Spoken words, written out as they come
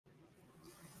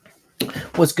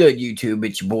What's good, YouTube?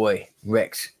 It's your boy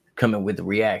Rex coming with a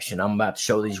reaction. I'm about to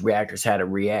show these reactors how to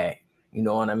react. You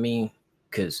know what I mean?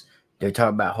 Because they're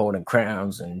talking about holding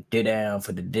crowns and did down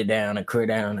for the did down and clear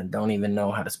down and don't even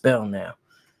know how to spell now.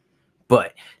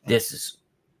 But this is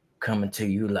coming to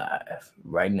you live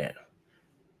right now.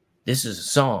 This is a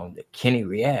song that Kenny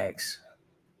Reacts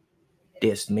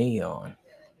dissed me on.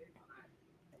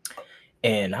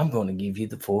 And I'm going to give you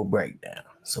the full breakdown.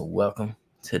 So welcome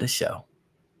to the show.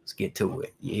 Let's get to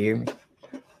it. You hear me?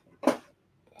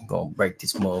 I'm gonna break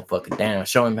this motherfucker down.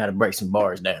 Show him how to break some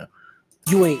bars down.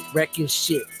 You ain't wrecking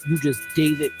shit. You just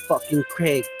David fucking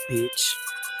Craig, bitch.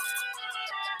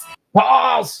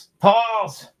 Pause!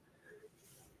 Pause!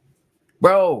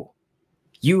 Bro,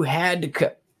 you had to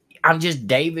cut. I'm just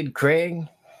David Craig.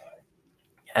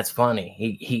 That's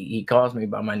funny. He calls me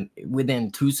by my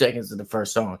within 2 seconds of the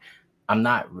first song. I'm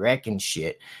not wrecking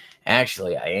shit.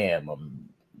 Actually, I am.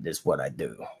 This is what I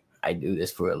do. I do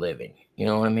this for a living. You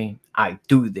know what I mean? I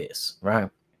do this,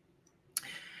 right?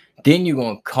 Then you're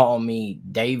going to call me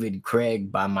David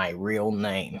Craig by my real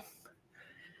name.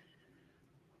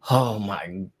 Oh,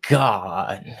 my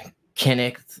God.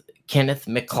 Kenneth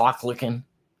McLaughlin,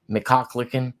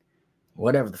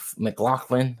 whatever the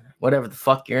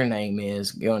fuck your name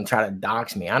is, you're going to try to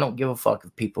dox me. I don't give a fuck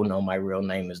if people know my real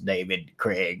name is David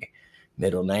Craig.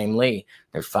 Middle name Lee.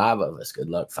 There's 5 of us. Good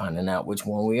luck finding out which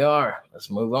one we are. Let's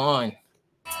move on.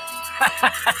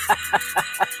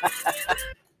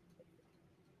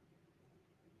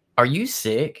 Are you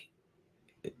sick?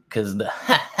 Because the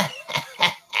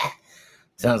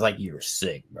sounds like you're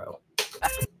sick, bro.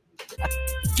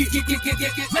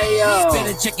 Hey, yo.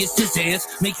 Better check your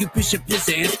stizzance, make you push your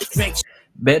pizzance.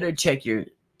 Better check your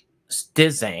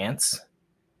stizzance.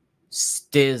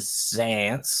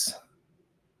 Stizzance.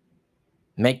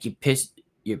 Make you piss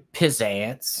your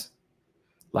pizzance.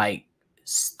 Like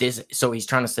stiz. So he's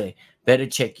trying to say, better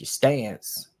check your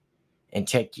stance and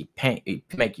check your pants.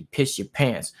 Make you piss your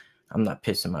pants. I'm not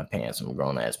pissing my pants. I'm a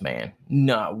grown ass man.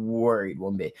 Not worried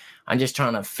one bit. I'm just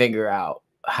trying to figure out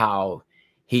how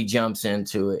he jumps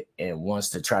into it and wants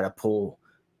to try to pull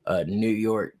a New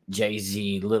York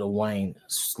Jay-Z, Lil Wayne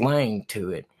slang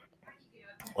to it.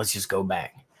 Let's just go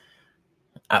back.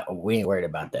 We ain't worried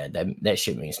about that. That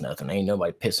shit means nothing. Ain't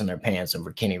nobody pissing their pants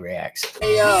over Kenny Reacts.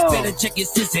 Hey, yo. Better check your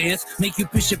stizzance, make you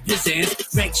push your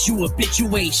pizzance. Rex, you a bitch,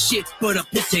 you ain't shit but a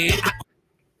pissant.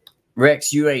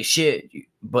 Rex, you ain't shit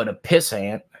but a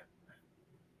pissant.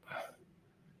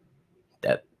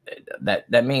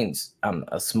 That means I'm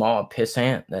a small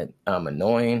pissant, that I'm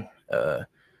annoying, that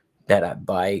I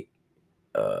bite.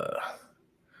 I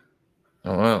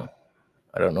don't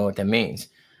know what that means.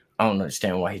 I don't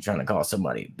understand why he's trying to call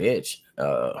somebody a bitch.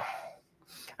 I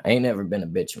ain't never been a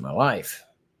bitch in my life.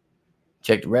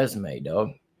 Check the resume,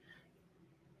 dog.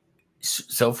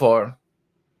 So far,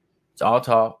 it's all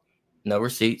talk, no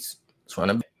receipts. It's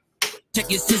one of. Check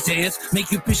your stizzance,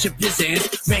 make you push your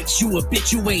pizzance. Rex, you a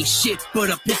bitch, you ain't shit but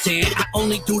a pissant. I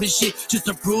only do this shit just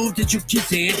to prove that you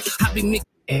kissant. I be making.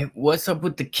 Hey, what's up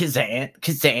with the kissant,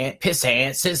 pissant,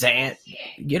 sizzant?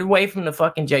 Get away from the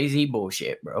fucking Jay-Z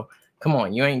bullshit, bro. Come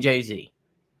on, you ain't Jay-Z.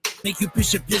 Make you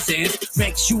push your pizzance.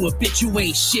 Rex, you a bitch, you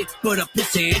ain't shit but a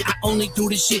pissant. I only do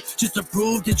this shit just to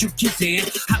prove that you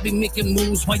kissant. I be making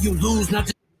moves while you lose, not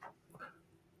just.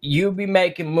 You be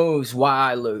making moves while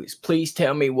I lose. Please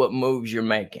tell me what moves you're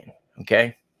making,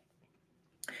 okay?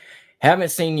 Haven't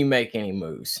seen you make any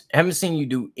moves. Haven't seen you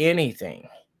do anything,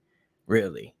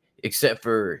 really, except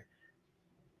for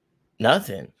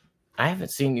nothing. I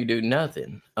haven't seen you do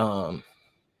nothing.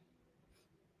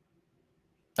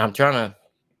 I'm trying to.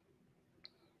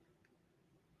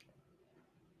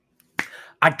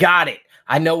 I got it.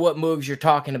 I know what moves you're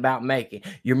talking about making.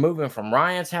 You're moving from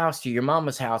Ryan's house to your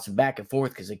mama's house and back and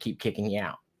forth because they keep kicking you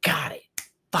out. Got it.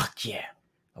 Fuck yeah.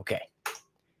 Okay.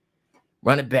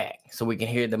 Run it back so we can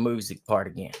hear the music part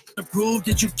again. To prove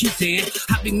that you kissing,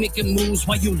 I be making moves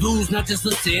while you lose, not just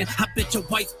listen. I bet your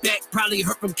wife's back probably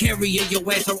hurt from carrying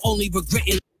your ass or only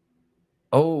regretting.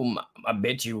 Oh, I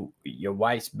bet you your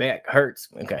wife's back hurts.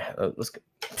 Okay, let's go.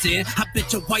 I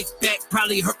bet your wife's back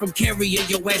probably hurt from carrying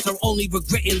your ass or only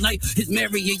regretting life is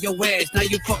marrying your ass. Now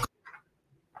you fuck.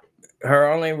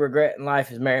 Her only regret in life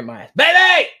is marrying my ass.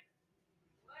 Baby!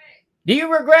 What? Do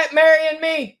you regret marrying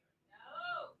me?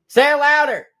 No. Say it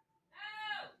louder.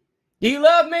 No. Do you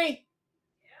love me?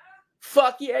 Yeah.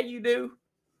 Fuck yeah, you do.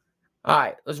 All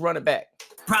right, let's run it back.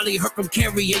 Probably hurt from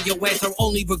carrying your ass or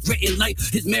only regretting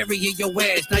life is marrying your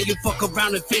ass. Now you fuck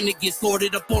around and finna get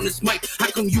slaughtered up on this mic. How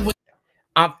come you?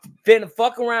 I'm finna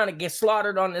fuck around and get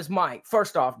slaughtered on this mic.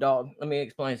 First off, dog, let me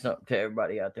explain something to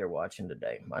everybody out there watching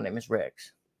today. My name is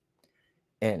Rex.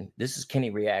 And this is Kenny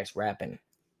Reacts rapping,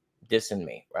 dissing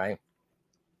me, right?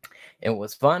 And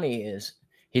what's funny is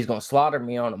he's gonna slaughter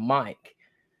me on a mic.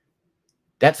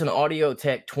 That's an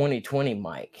Audio-Tech 2020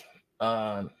 mic.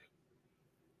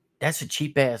 That's a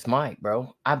cheap ass mic,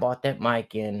 bro. I bought that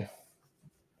mic in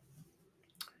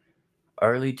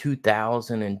early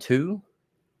 2002.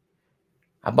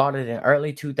 I bought it in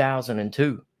early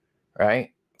 2002,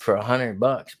 right? For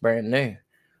 $100, brand new.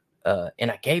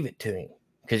 And I gave it to him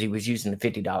because he was using the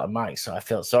 $50 mic. So I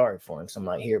felt sorry for him. So I'm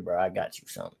like, here, bro, I got you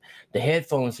something. The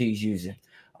headphones he's using,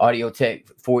 Audio-Tech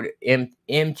 40,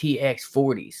 MTX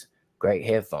 40s. Great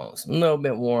headphones. A little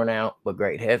bit worn out, but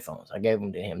great headphones. I gave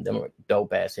them to him. Them were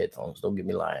dope ass headphones. Don't get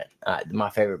me lying.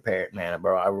 My favorite pair, man,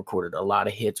 bro. I recorded a lot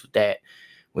of hits with that,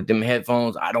 with them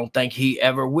headphones. I don't think he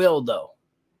ever will, though.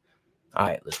 All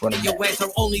right, let's run it back. Your ass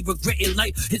are only regretting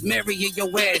life is marrying your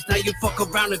ass. Now you fuck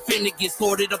around and finna get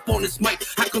slaughtered up on this mic.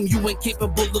 How come you ain't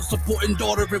capable of supporting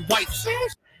daughter and wife?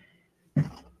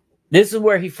 This is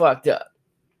where he fucked up.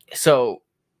 So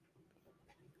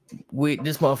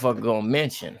this motherfucker gonna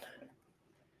mention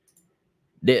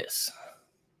this.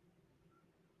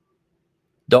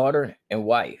 Daughter and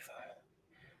wife.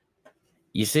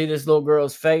 You see this little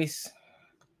girl's face?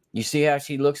 You see how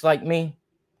she looks like me?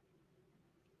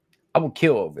 I will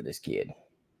kill over this kid.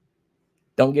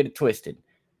 Don't get it twisted.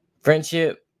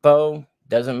 Friendship, foe,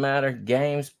 doesn't matter.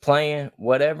 Games, playing,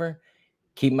 whatever.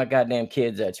 Keep my goddamn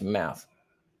kids at your mouth.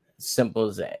 Simple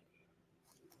as that.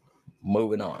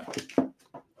 Moving on.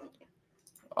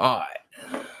 All right.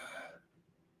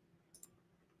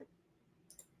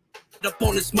 Up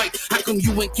on this mic, how come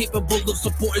you ain't capable of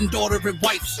supporting daughter and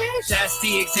wife? That's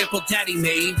the example daddy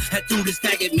made. Had through this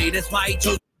faggot made. That's why he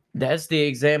chose. That's the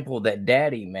example that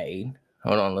daddy made.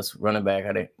 Hold on, let's run it back.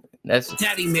 That's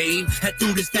daddy made. Had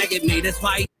through this faggot made. That's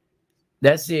why.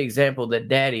 That's the example that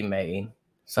daddy made.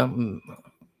 Something.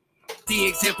 The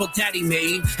example daddy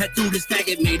made. Had through this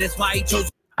faggot made. That's why he chose.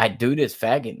 I do this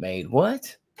faggot made.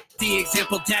 What? The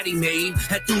example daddy made.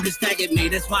 Had through this faggot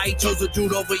made. That's why he chose to do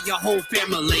it over your whole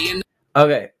family. And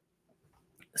okay,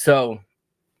 so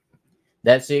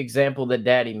that's the example that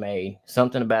daddy made.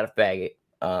 Something about a faggot.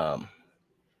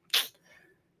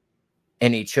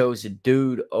 And he chose a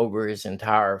dude over his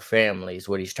entire family is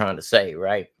what he's trying to say,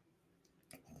 right?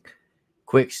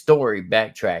 Quick story,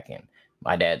 backtracking.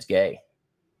 My dad's gay.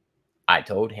 I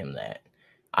told him that.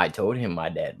 I told him my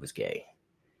dad was gay.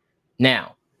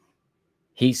 Now,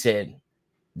 he said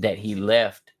that he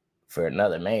left for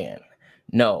another man.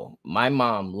 No, my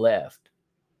mom left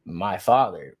my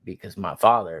father because my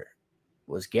father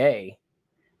was gay.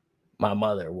 My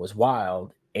mother was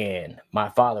wild. And my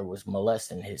father was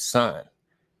molesting his son.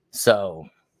 So,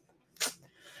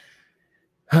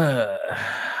 and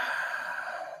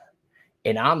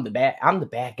I'm the bad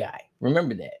guy.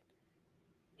 Remember that.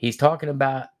 He's talking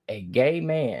about a gay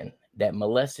man that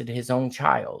molested his own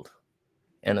child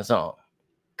in a song.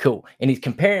 Cool. And he's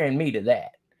comparing me to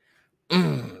that.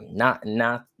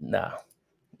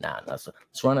 Let's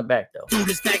run it back though. Do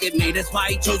this faggot made. That's why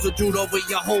he chose to do it over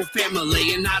your whole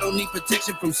family. And I don't need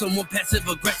protection from someone passive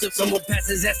aggressive. Someone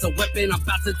passes as a weapon. I'm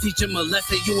about to teach him a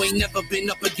lesson. You ain't never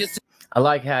been up against it. I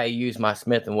like how he used my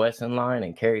Smith & Wesson line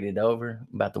and carried it over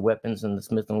about the weapons in the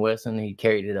Smith & Wesson. He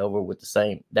carried it over with the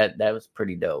same. That was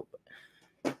pretty dope.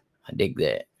 I dig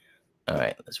that. All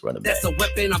right, let's run it back. That's a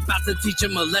weapon. I'm about to teach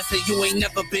him a lesson. You ain't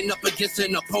never been up against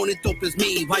an opponent dope as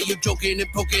me. Why you joking and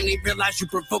poking? They realize you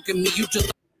provoking me. You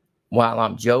just. While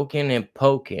I'm joking and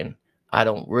poking, I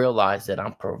don't realize that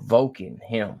I'm provoking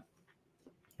him.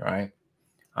 Right?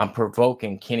 I'm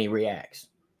provoking Kenny Reacts.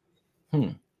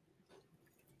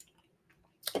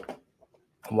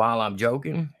 While I'm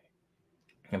joking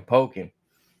and poking,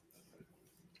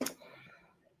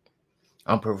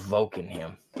 I'm provoking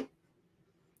him.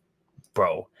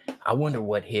 Bro, I wonder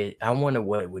what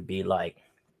it would be like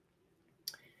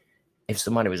if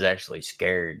somebody was actually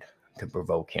scared to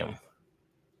provoke him.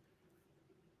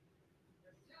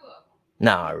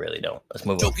 No, I really don't. Let's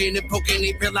move on. Joking and poking,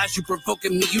 they realize you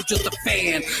provoking me. You just a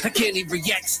fan. I can't even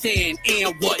react, stand,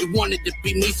 and what it wanted to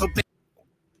be me so bad.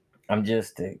 I'm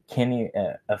just a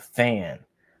fan.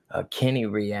 A Kenny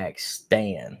Reacts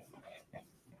stan.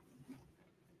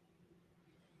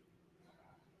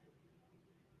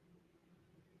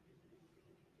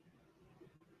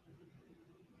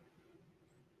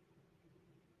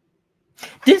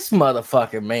 This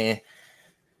motherfucker, man.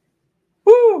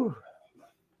 Woo!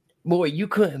 Boy, you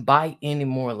couldn't bite any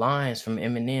more lines from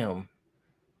Eminem.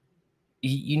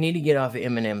 You need to get off of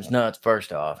Eminem's nuts,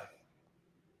 first off.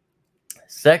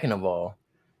 Second of all,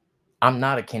 I'm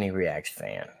not a Kenny Reacts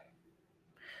fan.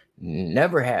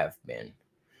 Never have been.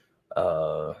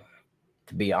 To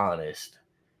to be honest,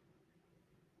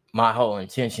 my whole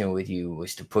intention with you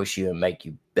was to push you and make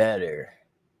you better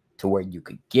to where you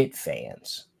could get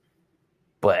fans.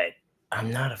 But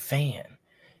I'm not a fan,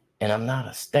 and I'm not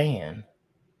a stan,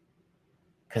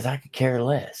 because I could care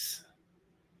less.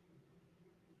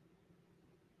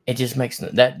 It just makes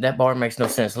that bar makes no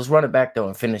sense. Let's run it back though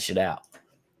and finish it out.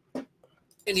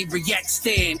 And he reacts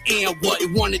stand and what he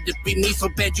wanted to be me so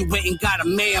bad you went and got a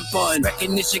man bun.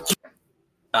 Recognition.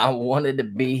 I wanted to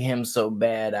be him so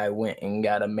bad I went and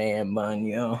got a man bun,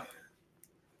 yo.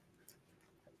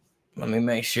 Let me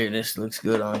make sure this looks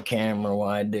good on camera while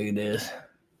I do this.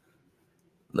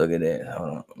 Look at that. Hold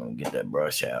on. Let me get that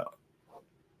brush out.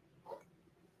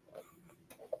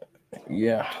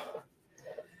 Yeah.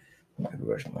 Let me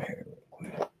brush my hair real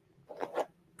quick.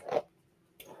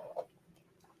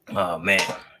 Oh, man.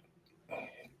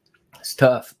 It's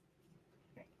tough.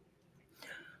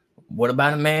 What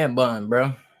about a man bun,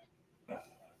 bro?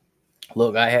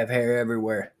 Look, I have hair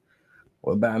everywhere.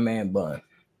 What about a man bun?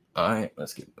 All right,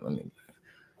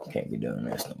 can't be doing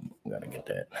this no more. Gotta get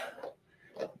that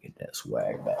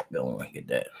swag back going. Get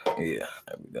that. Yeah,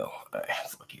 there we go. All right,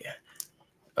 fuck yeah.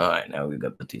 All right, now we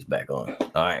gotta put these back on.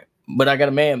 All right, but I got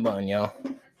a man bun, y'all.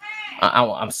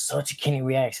 I'm such a Kenny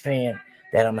Reacts fan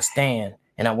that I'm a stan,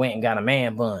 and I went and got a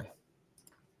man bun.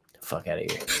 Fuck out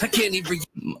of here. I can't even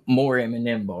more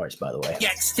Eminem bars, by the way.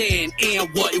 Stand and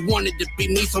what he wanted to be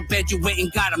me so bad you went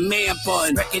and got a man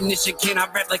bun. Recognition can't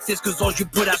I rap like this cause all you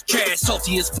put out trash.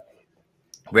 Salty as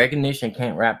Recognition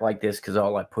can't rap like this cause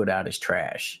all I put out is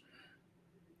trash.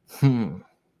 All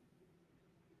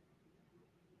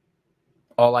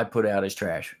I put out is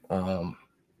trash.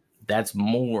 That's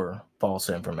more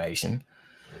false information.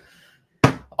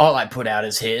 All I put out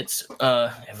is hits.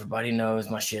 Everybody knows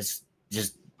my shit's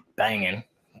just banging,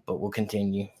 but we'll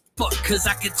continue. Fuck, cause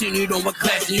I continued on my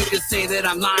class and you can say that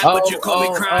I'm lying, but you call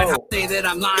me crying. I say that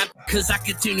I'm lying, cause I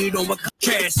continued on my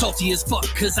trash. Salty as fuck,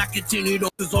 cause I continued on,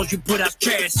 cause all you put out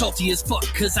trash. Salty as fuck,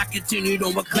 cause I continued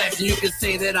on my class and you can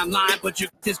say that I'm lying, but you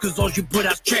this cause all you put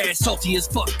out trash. Salty as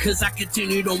fuck, cause I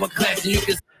continued on my class and you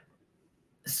can.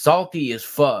 Salty as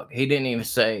fuck. He didn't even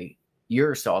say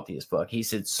you're salty as fuck. He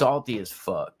said salty as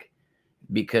fuck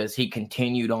because he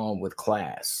continued on with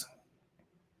class.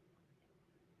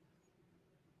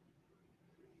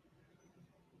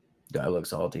 Do I look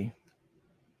salty?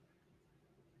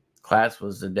 Class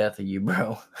was the death of you,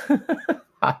 bro.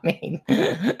 I mean,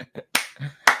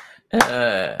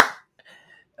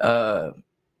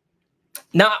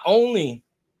 not only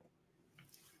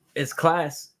is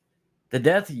Class the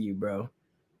death of you, bro,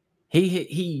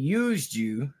 he used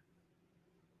you,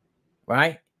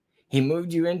 right? He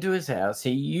moved you into his house.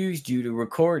 He used you to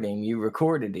record him. You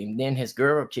recorded him. Then his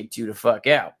girl kicked you the fuck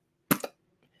out.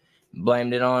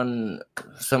 Blamed it on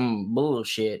some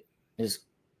bullshit. Just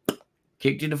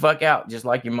kicked you the fuck out, just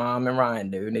like your mom and Ryan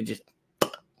do. They just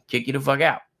kick you the fuck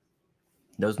out.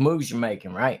 Those moves you're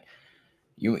making, right?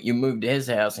 You moved to his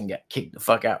house and got kicked the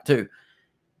fuck out too.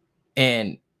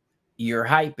 And you're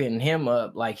hyping him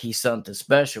up like he's something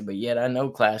special, but yet I know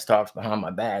Class talks behind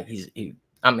my back.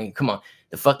 I mean, come on.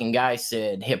 The fucking guy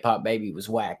said Hip Hop Baby was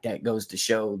whack. That goes to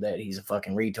show that he's a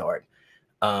fucking retard.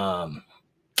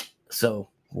 So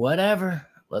whatever.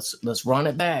 Let's run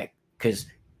it back because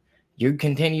you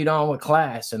continued on with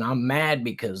Class, and I'm mad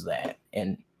because of that.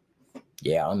 And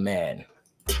yeah, I'm mad.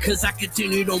 Cause I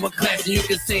continued on my class and you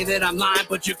can say that I'm lying,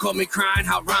 but you call me crying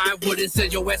how Ryan wouldn't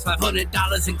send your ass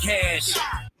 $500 in cash.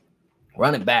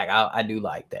 Run it back. I do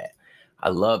like that. I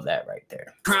love that right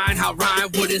there. Crying how Ryan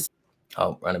wouldn't.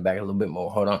 Oh, run it back a little bit more.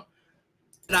 Hold on.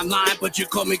 I'm lying, but you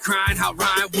call me crying how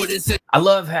Ryan wouldn't say. I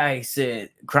love how he said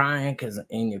crying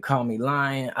and you call me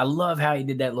lying. I love how he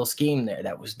did that little scheme there.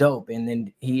 That was dope. And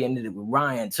then he ended it with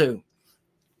Ryan too.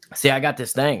 See, I got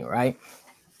this thing, right?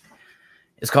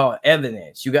 It's called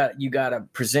evidence. You got to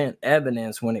present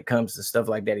evidence when it comes to stuff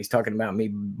like that. He's talking about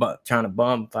me trying to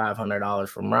bum $500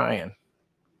 from Ryan.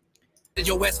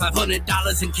 Your ass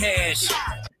 $500 in cash.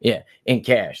 Yeah, in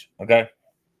cash. Okay.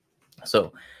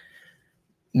 So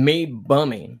me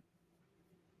bumming,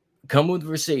 come with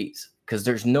receipts, because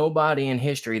there's nobody in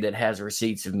history that has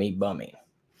receipts of me bumming.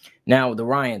 Now with the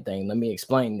Ryan thing, let me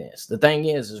explain this. The thing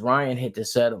is Ryan hit the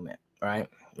settlement, right?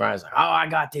 Ryan's like, oh, I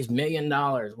got this $1 million,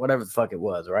 whatever the fuck it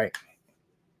was, right?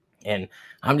 And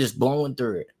I'm just blowing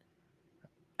through it.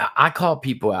 I call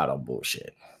people out on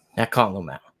bullshit. I call them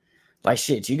out. Like,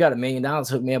 shit, you got $1 million,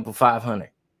 hook me up with 500.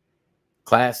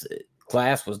 Class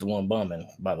was the one bumming,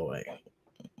 by the way.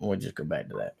 We'll just go back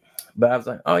to that. But I was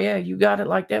like, oh, yeah, you got it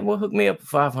like that? Well, hook me up with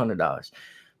 $500.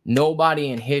 Nobody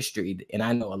in history, and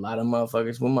I know a lot of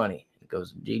motherfuckers with money,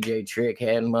 Goes, DJ Trick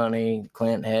had money,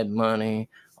 Clint had money,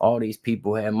 all these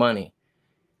people had money.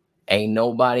 Ain't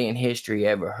nobody in history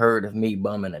ever heard of me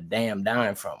bumming a damn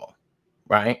dime from them,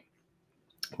 right?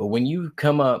 But when you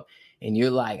come up and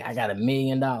you're like, I got $1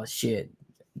 million, shit,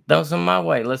 throw some my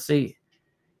way. Let's see.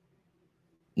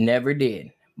 Never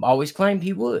did. Always claimed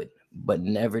he would, but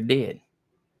never did,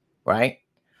 right?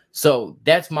 So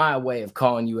that's my way of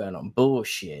calling you out on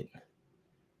bullshit,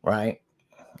 right?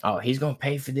 Oh, he's going to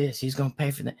pay for this. He's going to pay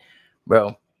for that.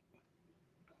 Bro,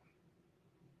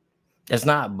 that's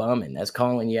not bumming. That's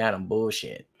calling you out on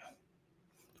bullshit. That's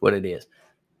what it is.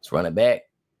 Let's run it back.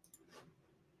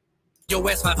 Your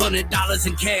ass $500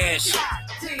 in cash.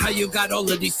 How you got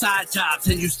all of these side jobs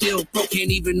and you still broke, can't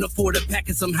even afford a pack,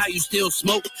 and somehow you still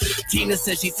smoke. Tina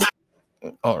says she's tired.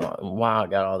 Oh, wow, I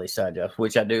got all these side jobs,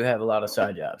 which I do have a lot of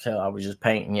side jobs. Hell, I was just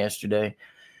painting yesterday.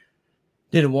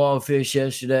 Did a wall fish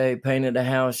yesterday, painted a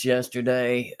house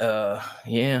yesterday.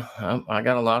 Yeah, I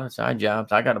got a lot of side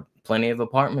jobs. I got plenty of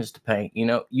apartments to paint. You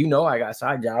know I got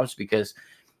side jobs because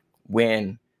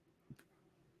when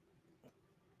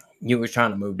you was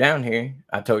trying to move down here,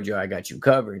 I told you I got you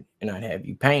covered and I'd have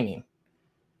you painting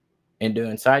and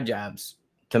doing side jobs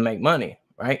to make money,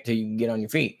 right? Till you can get on your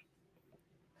feet.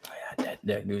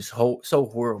 That was so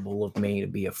horrible of me to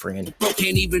be a friend. Bro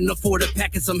can't even afford a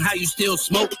pack, and somehow you still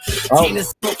smoke. Oh.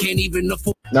 Tina's bro can't even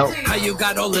afford. No. How you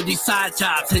got all of these side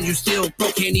jobs and you still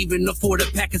bro can't even afford a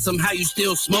pack, and somehow you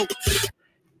still smoke.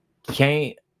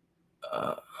 Can't.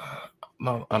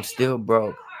 I'm still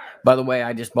broke. By the way,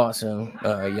 I just bought some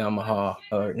Yamaha,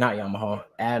 or not Yamaha,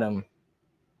 Atom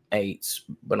 8s,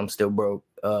 but I'm still broke.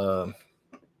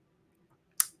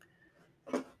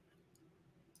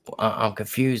 I'm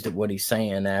confused at what he's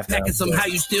saying after. Pack, and somehow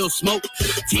you still smoke.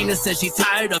 Tina says she's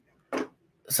tired of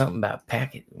something about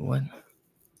packet. What?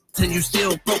 And you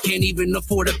still broke, can't even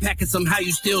afford a pack, and somehow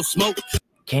you still smoke.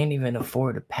 Can't even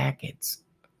afford the packets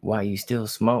while you still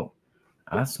smoke.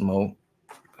 I smoke.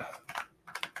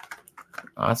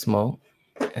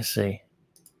 Let's see.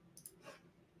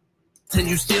 And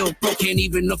you still broke, can't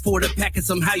even afford a pack, and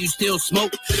somehow you still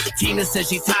smoke. Tina says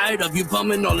she's tired of you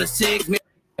bumming all the cigs.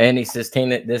 And he says,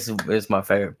 Tina, this is my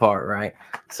favorite part, right?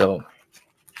 So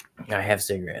I have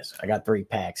cigarettes. I got 3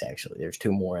 packs, actually. There's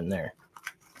 2 more in there.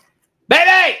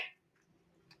 Baby!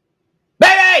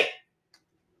 Baby!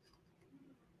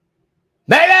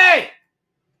 Baby!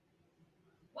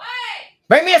 What?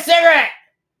 Bring me a cigarette!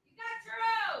 You got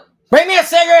your own. Bring me a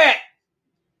cigarette!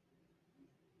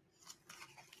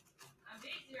 I'm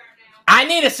busy right now. I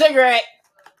need a cigarette!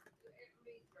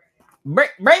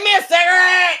 Bring me a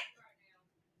cigarette!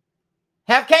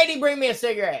 Have Katie bring me a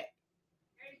cigarette.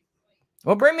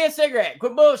 Well, bring me a cigarette.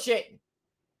 Quit bullshitting.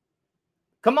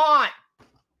 Come on.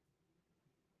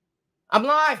 I'm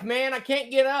live, man. I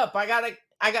can't get up.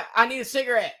 I need a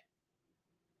cigarette.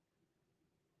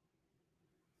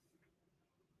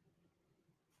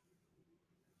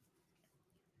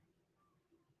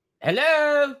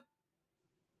 Hello?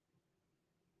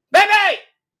 Baby!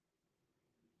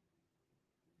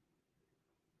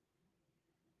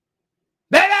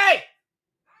 Baby!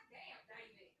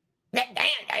 Damn,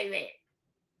 David.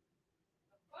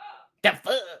 The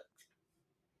fuck?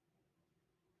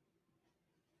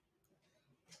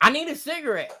 I need a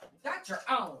cigarette. Got your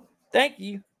own. Thank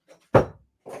you.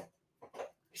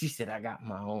 She said I got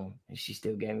my own, and she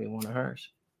still gave me one of hers.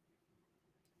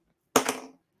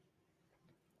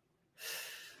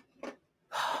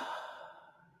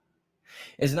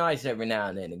 It's nice every now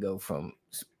and then to go from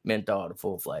menthol to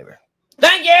full flavor.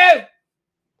 Thank you!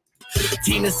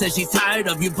 Tina says she's tired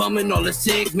of you bumming all the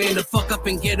cigs. Man, to fuck up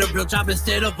and get a real job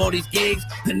instead of all these gigs.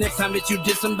 The next time that you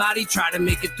diss somebody, try to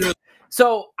make it through.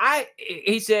 So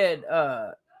he said,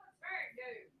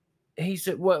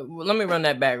 well, let me run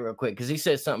that back real quick because he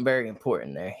said something very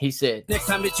important there. He said, next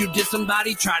time that you diss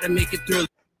somebody, try to make it through.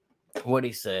 What'd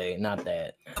he say? Not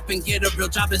that. Up and get a real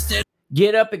job instead.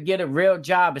 Get up and get a real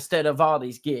job instead of all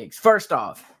these gigs. First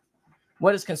off,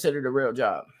 what is considered a real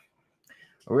job?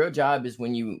 A real job is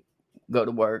when you go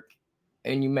to work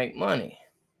and you make money.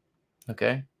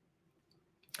 Okay?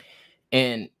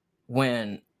 And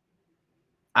when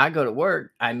I go to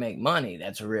work, I make money.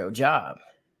 That's a real job.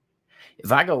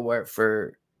 If I go work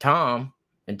for Tom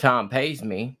and Tom pays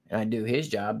me and I do his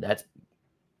job,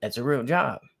 that's a real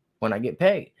job when I get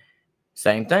paid.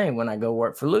 Same thing when I go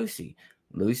work for Lucy.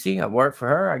 Lucy, I work for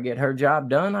her. I get her job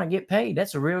done. I get paid.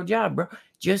 That's a real job, bro.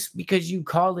 Just because you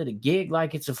call it a gig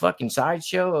like it's a fucking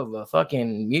sideshow of a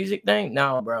fucking music thing.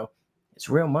 No, bro. It's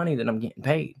real money that I'm getting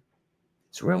paid.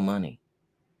 It's real money.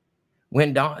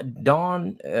 When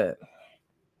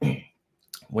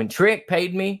when Trick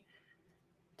paid me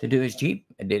to do his Jeep,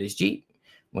 I did his Jeep.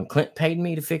 When Clint paid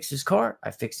me to fix his car,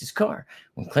 I fixed his car.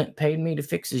 When Clint paid me to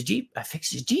fix his Jeep, I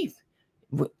fixed his Jeep.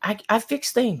 I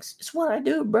fix things. It's what I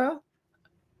do, bro.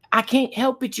 I can't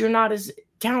help it. You're not as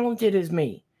talented as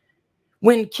me.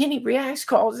 When Kenny Reacts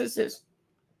calls, it says,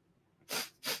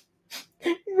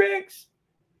 Rex,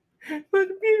 my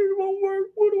computer won't work.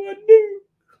 What do I do?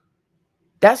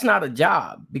 That's not a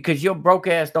job because your broke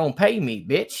ass don't pay me,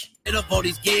 bitch. Up all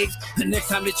these gigs. The next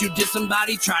time that you diss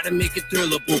somebody, try to make it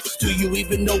thrillable. Do you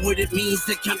even know what it means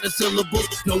to count the syllables?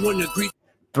 No one agrees.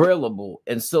 Thrillable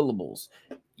and syllables.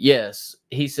 Yes,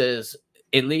 he says,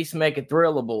 at least make it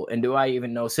thrillable. And do I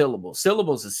even know syllables?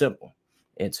 Syllables is simple.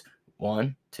 It's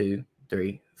 1, 2,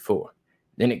 3, 4.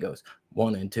 Then it goes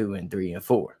 1 and 2 and 3 and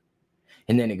 4.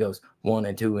 And then it goes 1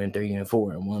 and 2 and 3 and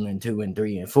 4 and 1 and 2 and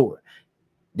 3 and 4.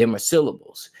 Them are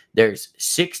syllables. There's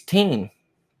 16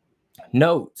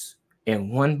 notes in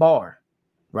one bar,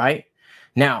 right?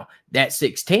 Now, that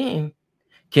 16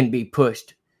 can be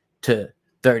pushed to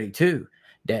 32.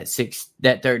 That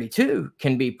 32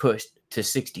 can be pushed to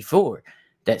 64.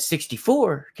 That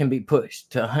 64 can be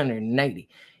pushed to 180.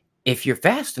 If you're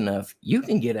fast enough, you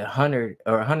can get 100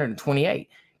 or 128.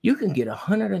 You can get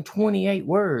 128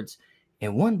 words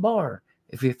in one bar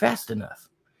if you're fast enough.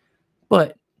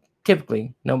 But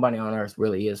typically, nobody on earth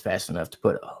really is fast enough to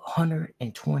put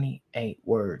 128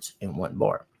 words in one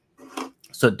bar.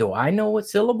 So do I know what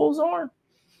syllables are?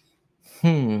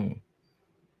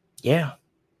 Yeah,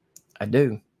 I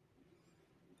do.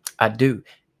 I do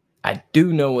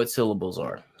know what syllables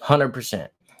are. 100%.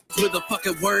 With a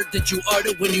fucking word that you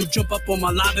utter when you jump up on my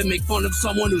live and make fun of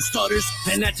someone who stutters.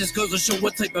 And that just goes to show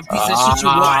what type of piece of shit you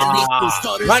are. At least who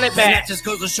stutters. Run it back. And that just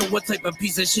goes to show what type of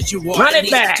piece of shit you are. Run it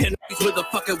back. With a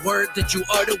fucking word that you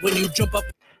utter when you jump up.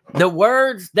 The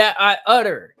words that I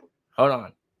utter. Hold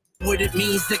on. What it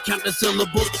means to count the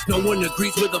syllables. No one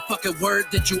agrees with a fucking word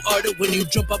that you utter when you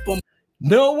jump up on.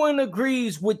 No one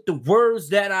agrees with the words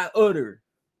that I utter.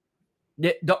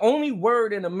 The only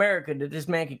word in America that this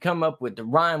man could come up with, the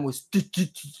rhyme was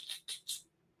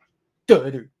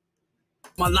stutter.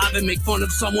 My live and make fun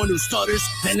of someone who stutters,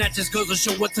 and that just goes to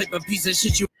show what type of piece of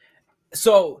shit you.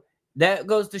 So that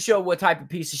goes to show what type of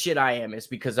piece of shit I am. It's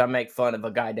because I make fun of a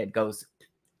guy that goes.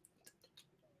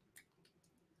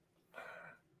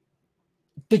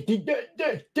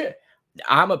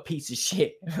 I'm a piece of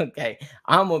shit. Okay,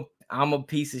 I'm a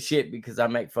piece of shit because I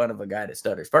make fun of a guy that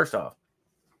stutters. First off,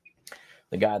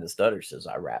 the guy that stutters says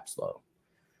I rap slow.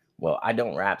 Well, I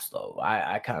don't rap slow.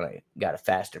 I kind of got a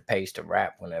faster pace to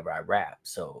rap whenever I rap.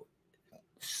 So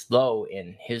slow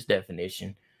in his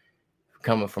definition,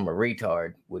 coming from a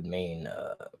retard, would mean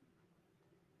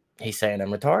he's saying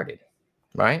I'm retarded,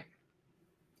 right?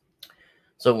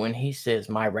 So when he says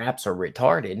my raps are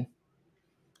retarded,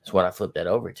 that's what I flip that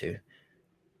over to.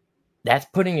 That's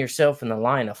putting yourself in the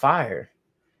line of fire.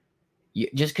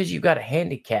 Just because you got a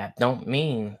handicap don't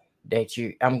mean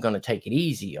that I'm going to take it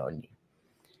easy on you.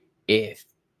 If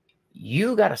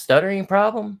you got a stuttering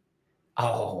problem,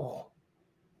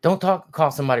 don't call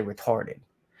somebody retarded.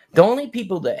 The only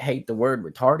people that hate the word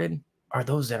retarded are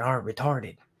those that are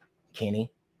retarded. Kenny.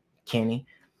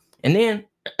 And then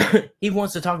he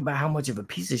wants to talk about how much of a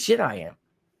piece of shit I am.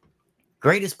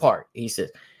 Greatest part, he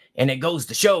says, and it goes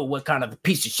to show what kind of a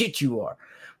piece of shit you are.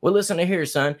 Well, listen to here,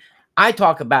 son. I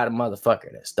talk about a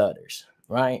motherfucker that stutters.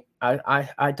 Right?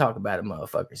 I talk about a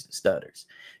motherfucker that stutters.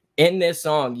 In this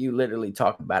song, you literally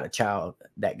talk about a child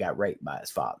that got raped by his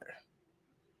father.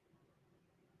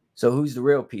 So who's the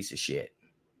real piece of shit?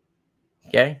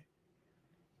 Okay?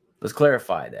 Let's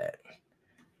clarify that.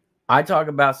 I talk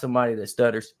about somebody that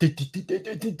stutters.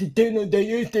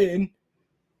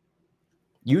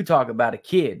 You talk about a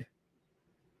kid,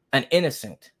 an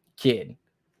innocent kid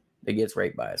that gets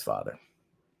raped by his father.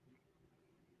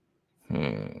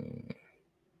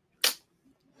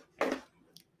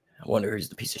 I wonder who's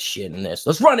the piece of shit in this.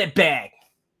 Let's run it back.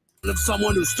 Of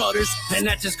someone who stutters, and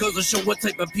that just goes to show what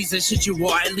type of piece of shit you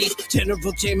are. At least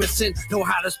General Jameson know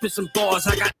how to spit some bars.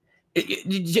 At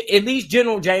least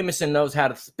General Jameson knows how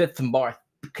to spit some bars.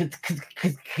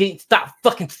 He stop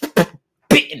fucking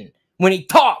spitting when he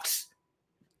talks.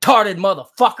 Retarded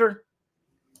motherfucker.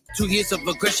 2 years of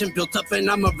aggression built up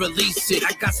and I'ma release it.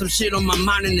 I got some shit on my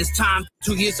mind in this time.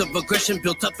 2 years of aggression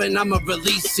built up and I'ma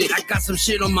release it. I got some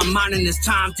shit on my mind in this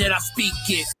time that I speak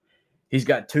it. He's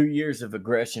got 2 years of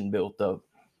aggression built up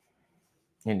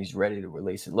and he's ready to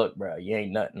release it. Look, bro, you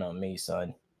ain't nothing on me,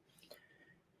 son.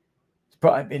 It's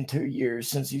probably been 2 years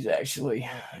since he's actually,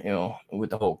 with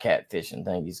the whole catfishing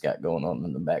thing he's got going on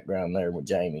in the background there with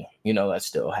Jamie. That's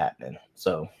still happening.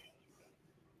 So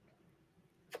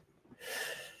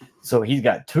So he's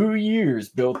got 2 years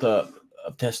built up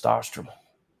of testosterone,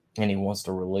 and he wants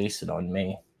to release it on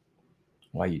me.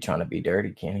 Why you trying to be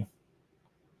dirty, Kenny?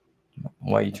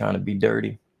 Why you trying to be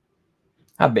dirty?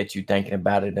 I bet you thinking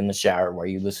about it in the shower while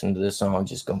you listen to this song.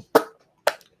 Just go,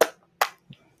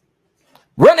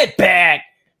 run it back.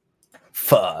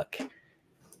 Fuck.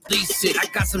 I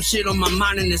got some shit on my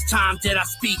mind and it's time that I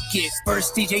speak it.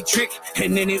 First DJ Trick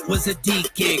and then it was a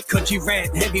Deacon. Country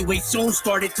rap heavyweight soon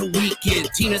started to weaken.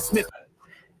 Tina Smith.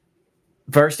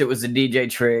 First it was a DJ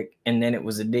Trick and then it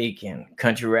was a Deacon.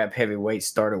 Country rap heavyweight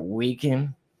started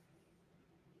weakening.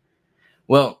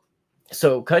 Well,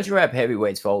 so country rap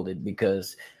heavyweights folded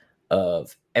because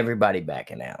of everybody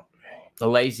backing out. The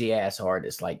lazy ass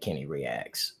artists like Kenny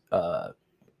Reacts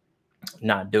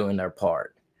not doing their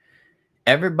part.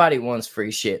 Everybody wants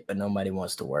free shit, but nobody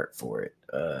wants to work for it.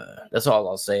 That's all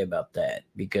I'll say about that,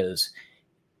 because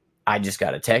I just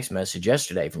got a text message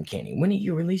yesterday from Kenny. When are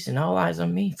you releasing All Eyes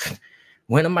on Me?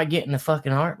 When am I getting the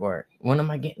fucking artwork? When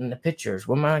am I getting the pictures?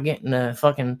 When am I getting the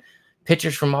fucking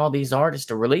pictures from all these artists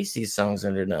to release these songs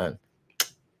when they're done?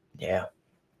 Yeah.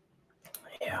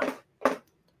 Yeah.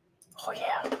 Oh,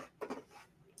 yeah.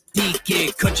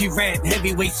 Deacon, country rap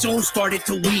heavyweight soon started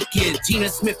to weaken. Tina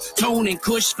Smith, Tone, and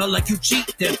Kush felt like you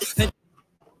cheat them.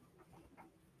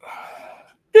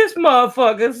 This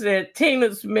motherfucker said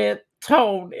Tina Smith,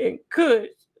 Tone, and Kush.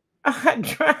 I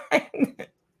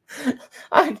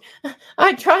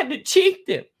tried to cheat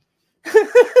them.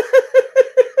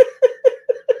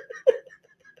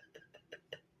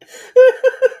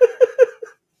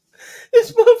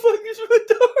 This motherfucker's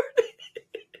retarded.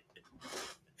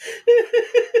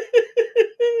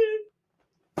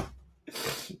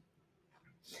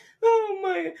 Oh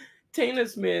my, Tina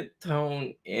Smith,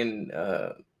 Tone, and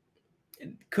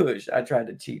Kush. I tried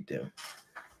to cheat them.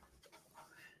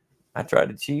 I tried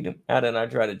to cheat him. How did I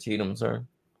try to cheat him, sir?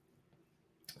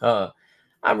 I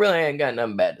really ain't got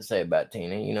nothing bad to say about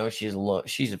Tina. You know, she's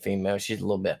a female. She's a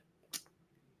little bit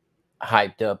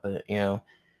hyped up. You know,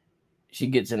 she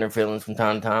gets in her feelings from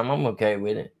time to time. I'm okay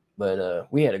with it. But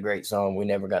we had a great song we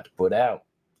never got to put out.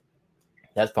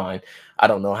 That's fine. I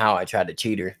don't know how I tried to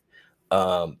cheat her.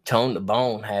 Tone the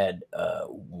Bone had a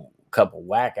couple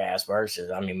whack ass verses.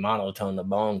 I mean, Monotone the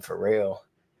Bone for real.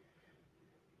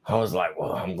 I was like,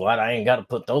 well, I'm glad I ain't got to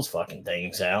put those fucking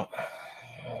things out.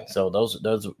 So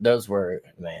those were,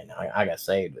 man, I got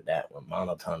saved with that one.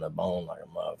 Monotone the Bone like a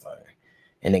motherfucker.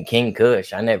 And then King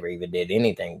Kush, I never even did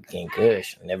anything with King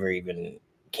Kush.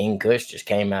 King Kush just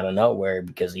came out of nowhere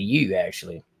because of you,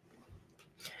 actually.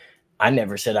 I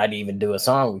never said I'd even do a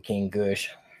song with King Kush.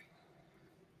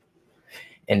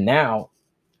 And now,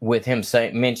 with him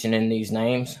mentioning these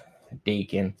names,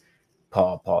 Deacon,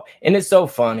 Paw. And it's so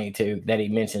funny, too, that he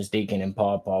mentions Deacon and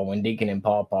Paw when Deacon and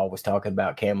Paw was talking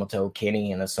about Camel Toe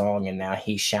Kenny in a song, and now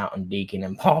he's shouting Deacon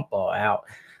and Paw out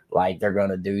like they're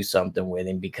going to do something with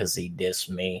him because he dissed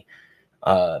me.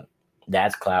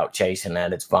 That's clout chasing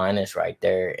at its finest right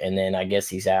there. And then I guess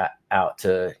he's out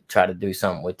to try to do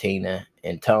something with Tina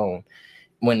and Tone.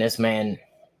 When this man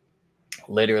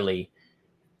literally,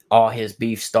 all his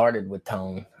beef started with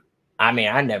Tone. I mean,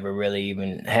 I never really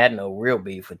even had no real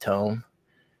beef with Tone.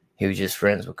 He was just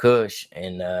friends with Kush.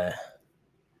 And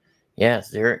yeah,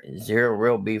 zero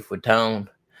real beef with Tone.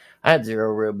 I had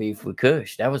zero real beef with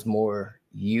Kush. That was more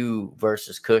you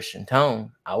versus Kush and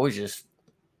Tone. I was just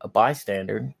a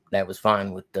bystander that was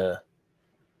fine with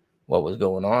what was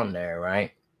going on there,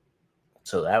 right?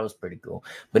 So that was pretty cool.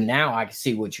 But now I can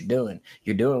see what you're doing.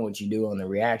 You're doing what you do on the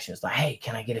reactions. Like, hey,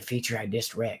 can I get a feature? I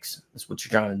dissed Rex. That's what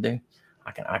you're trying to do.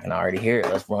 I can already hear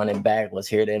it. Let's run it back. Let's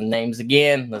hear them names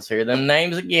again. Let's hear them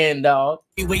names again, dog.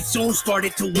 Wait, soon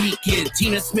started to weaken.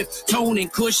 Tina Smith, Tone,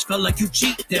 and Kush felt like you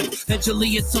cheat them.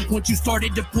 Eventually, at some point, you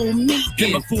started to pull me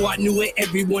in. Before I knew it,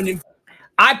 everyone in.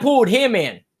 I pulled him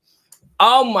in.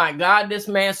 Oh my God, this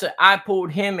man said I pulled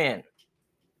him in.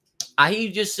 He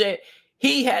just said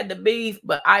he had the beef,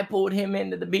 but I pulled him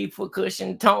into the beef with Kush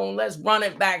and Tone. Let's run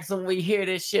it back so we hear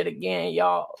this shit again,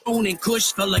 y'all. Tone and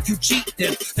Kush felt like you cheat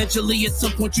them. Eventually, at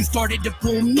some point, you started to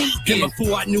pull me in.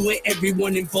 Before I knew it,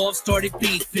 everyone involved started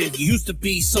beefing. You used to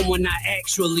be someone I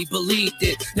actually believed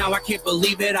in. Now I can't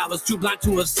believe it. I was too blind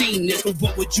to have seen this. But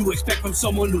what would you expect from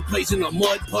someone who plays in a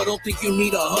mud puddle? Think you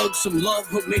need a hug, some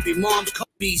love, or maybe mom's could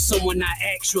be someone I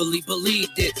actually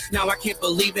believed in. Now I can't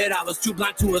believe it. I was too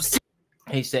blind to have seen.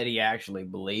 He said he actually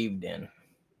believed in.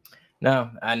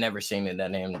 No, I never seen it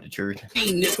that named the truth.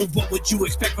 What would you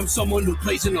expect from someone who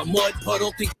plays in a mud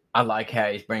puddle? I like how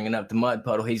he's bringing up the mud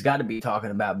puddle. He's got to be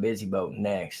talking about Busy Boat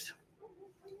next.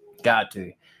 Got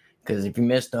to. Because if you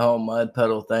missed the whole mud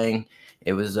puddle thing,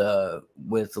 it was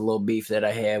with a little beef that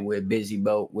I had with Busy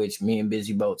Boat, which me and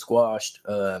Busy Boat squashed.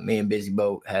 Me and Busy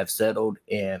Boat have settled,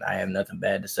 and I have nothing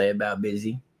bad to say about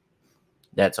Busy.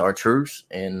 That's our truce,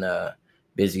 and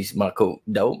Busy's my cool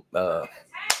dope.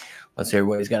 Let's hear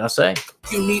what he's got to say.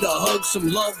 You need a hug,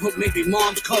 some love, but maybe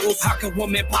mom's cuddles. How can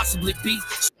one man possibly be?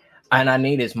 And I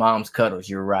need his mom's cuddles.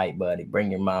 You're right, buddy.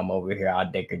 Bring your mom over here. I'll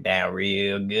dick her down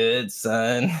real good,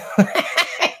 son.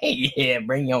 Yeah,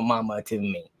 bring your mama to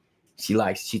me.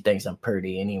 She thinks I'm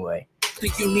pretty anyway.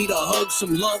 Think you need a hug,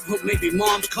 some love, but maybe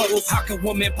mom's cuddles. How can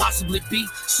one man possibly be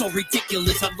so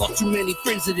ridiculous? I've lost too many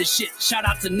friends of this shit. Shout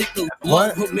out to Nicholas.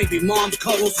 What? But maybe mom's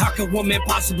cuddles. How can one man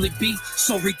possibly be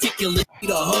so ridiculous? Need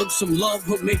a hug, some love,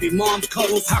 but maybe mom's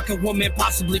cuddles. How can one man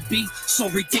possibly be so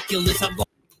ridiculous?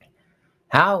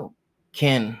 How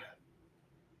can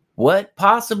what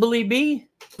possibly be?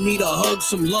 Need a hug,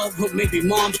 some love, but maybe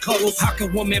mom's cuddles. How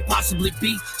can one man possibly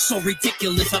be so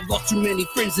ridiculous? I've lost too many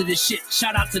friends of this shit.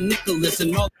 Shout out to Nicholas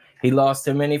and all. He lost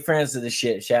too many friends to the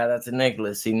shit. Shout out to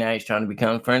Nicholas. See, now he's trying to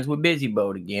become friends with Busy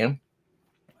Boat again.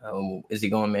 Is he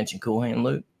going to mention Cool Hand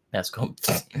Luke? That's going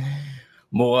to...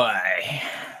 Boy.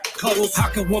 Cuddles, how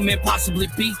can one man possibly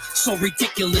be so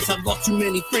ridiculous? I've lost too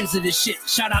many friends of this shit.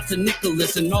 Shout out to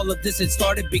Nicholas, and all of this had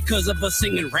started because of a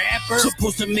singing rapper.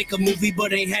 Supposed to make a movie,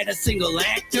 but ain't had a single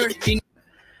actor.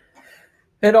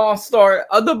 It all started,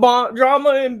 the drama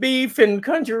and beef and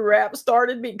country rap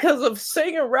started because of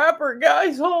singer rapper,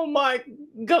 guys. Oh my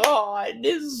God,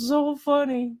 this is so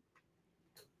funny.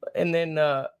 And then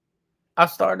I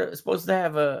supposed to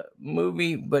have a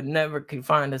movie, but never could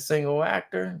find a single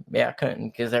actor. Yeah, I couldn't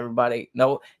because everybody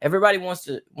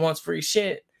wants free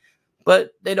shit,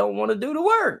 but they don't want to do the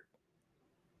work.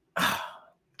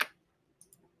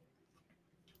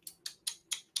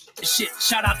 Shit,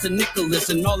 shout out to Nicholas,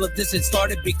 and all of this had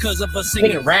started because of a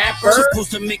singing rapper. Supposed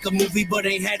to make a movie, but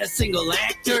ain't had a single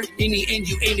actor. In the end,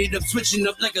 you ended up switching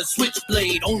up like a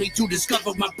switchblade, only to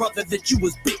discover, my brother, that you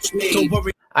was bitch made. Don't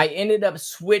worry. I ended up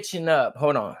switching up.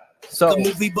 Hold on. So the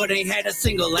movie, but ain't had a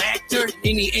single actor.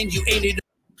 In the end, you ended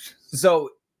up.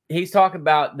 So he's talking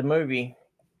about the movie,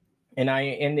 and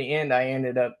in the end, I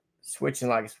ended up switching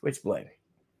like a switchblade.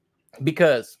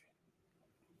 Because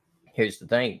here's the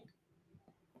thing.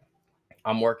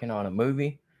 I'm working on a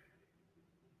movie,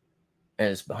 and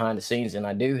it's behind the scenes, and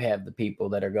I do have the people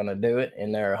that are going to do it,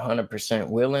 and they're 100%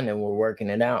 willing, and we're working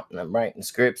it out, and I'm writing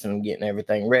scripts and getting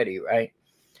everything ready, right?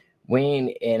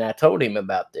 And I told him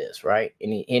about this, right?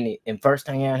 And first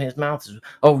thing out of his mouth is,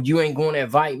 "Oh, you ain't going to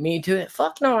invite me to it?"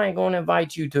 Fuck no, I ain't going to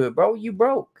invite you to it, bro. You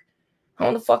broke.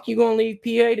 How the fuck you going to leave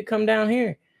PA to come down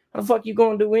here? How the fuck you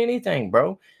going to do anything,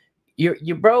 bro?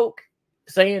 You're broke,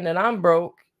 saying that I'm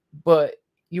broke, but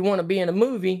you want to be in a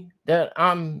movie that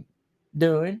I'm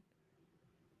doing.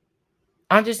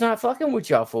 I'm just not fucking with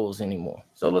y'all fools anymore.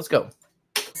 So let's go.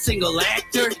 Single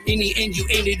actor. In the end, you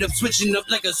ended up switching up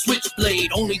like a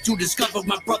switchblade, only to discover,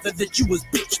 my brother, that you was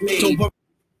bitch made. Don't worry.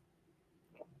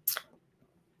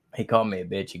 He called me a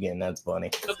bitch again. That's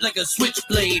funny. Like a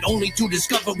switchblade, only to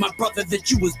discover, my brother, that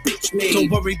you was bitch made.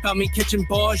 Don't worry about me catching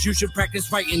bars. You should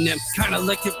practice writing them. Kind of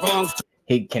like it wrongs.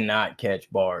 He cannot catch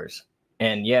bars.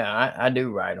 And yeah, I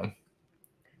do write them.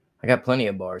 I got plenty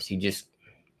of bars. He's just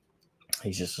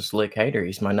a slick hater.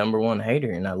 He's my #1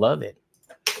 hater, and I love it.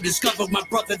 Discover, my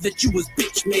brother, that you was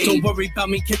bitch made. Don't worry about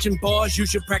me catching bars. You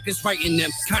should practice writing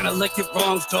them. Kind of like it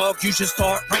wrongs, dog. You should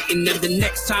start writing them. The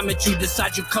next time that you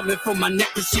decide you're coming for my neck,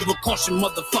 proceed with caution,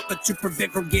 motherfucker, to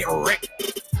prevent from getting wrecked.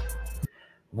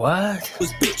 What?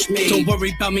 Was bitch made. Don't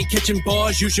worry about me catching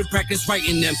bars. You should practice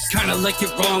writing them. Kind of like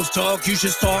it wrongs, dog. You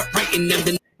should start writing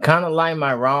them. Kind of like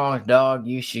my wrongs, dog.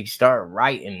 You should start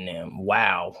writing them.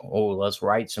 Wow. Oh, let's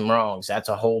write some wrongs. That's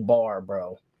a whole bar,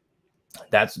 bro.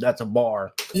 That's a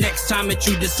bar. Next time that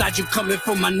you decide you're coming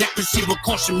for my neck, proceed with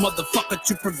caution, motherfucker,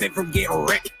 to prevent from getting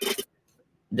wrecked.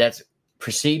 That's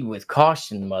proceed with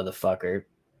caution, motherfucker.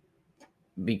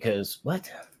 Because what?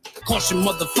 Caution,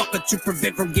 motherfucker, to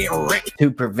prevent from getting wrecked.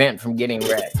 To prevent from getting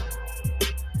wrecked.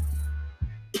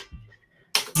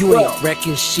 You ain't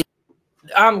wrecking shit.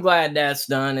 I'm glad that's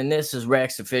done, and this is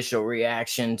Rex's official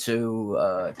reaction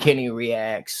to Kenny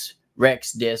Reacts.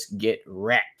 Rex Disc Get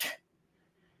Wrecked.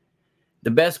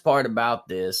 The best part about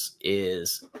this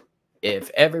is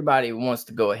if everybody wants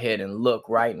to go ahead and look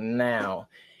right now,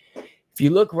 if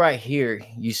you look right here,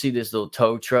 you see this little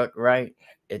tow truck, right?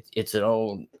 It's an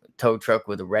old tow truck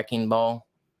with a wrecking ball.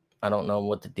 I don't know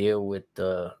what the deal with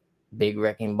the big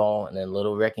wrecking ball and then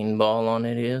little wrecking ball on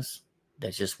it is.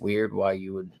 That's just weird why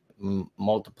you would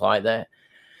multiply that.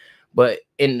 But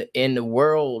in the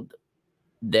world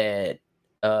that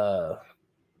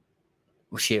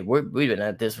shit, we've been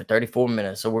at this for 34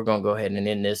 minutes, so we're gonna go ahead and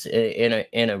end this.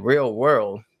 In a real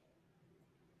world,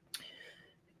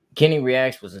 Kenny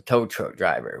Reacts was a tow truck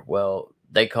driver. Well,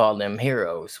 they call them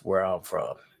heroes where I'm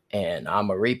from, and I'm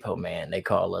a repo man. They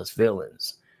call us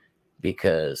villains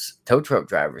because tow truck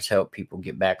drivers help people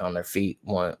get back on their feet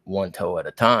one tow at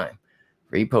a time.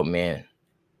 Repo men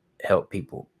help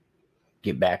people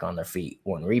get back on their feet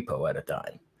one repo at a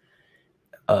time.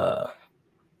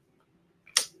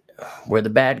 We're the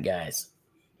bad guys.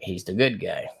 He's the good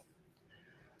guy.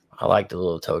 I like the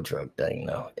little tow truck thing,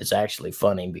 though. It's actually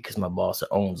funny because my boss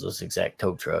owns this exact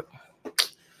tow truck.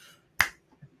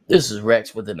 This is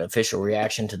Rex with an official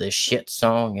reaction to this shit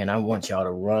song, and I want y'all to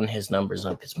run his numbers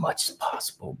up as much as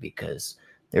possible because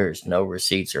there's no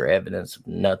receipts or evidence of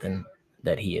nothing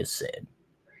that he has said.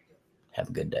 Have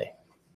a good day.